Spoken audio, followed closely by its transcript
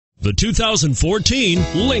The 2014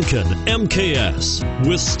 Lincoln MKS.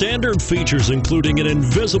 With standard features including an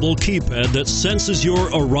invisible keypad that senses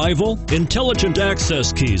your arrival, intelligent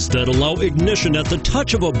access keys that allow ignition at the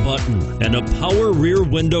touch of a button, and a power rear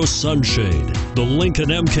window sunshade, the Lincoln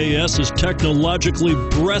MKS is technologically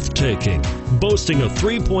breathtaking. Boasting a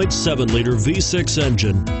 3.7-liter V6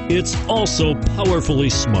 engine, it's also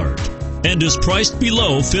powerfully smart and is priced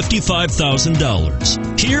below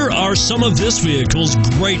 $55,000. Here are some of this vehicle's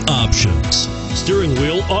great options: steering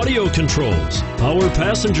wheel audio controls, power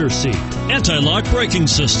passenger seat, anti-lock braking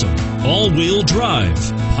system, all-wheel drive,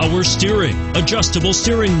 power steering, adjustable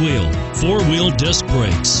steering wheel, four-wheel disc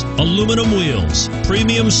brakes, aluminum wheels,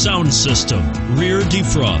 premium sound system, rear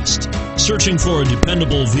defrost. Searching for a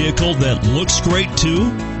dependable vehicle that looks great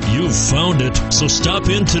too? You've found it, so stop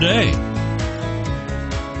in today.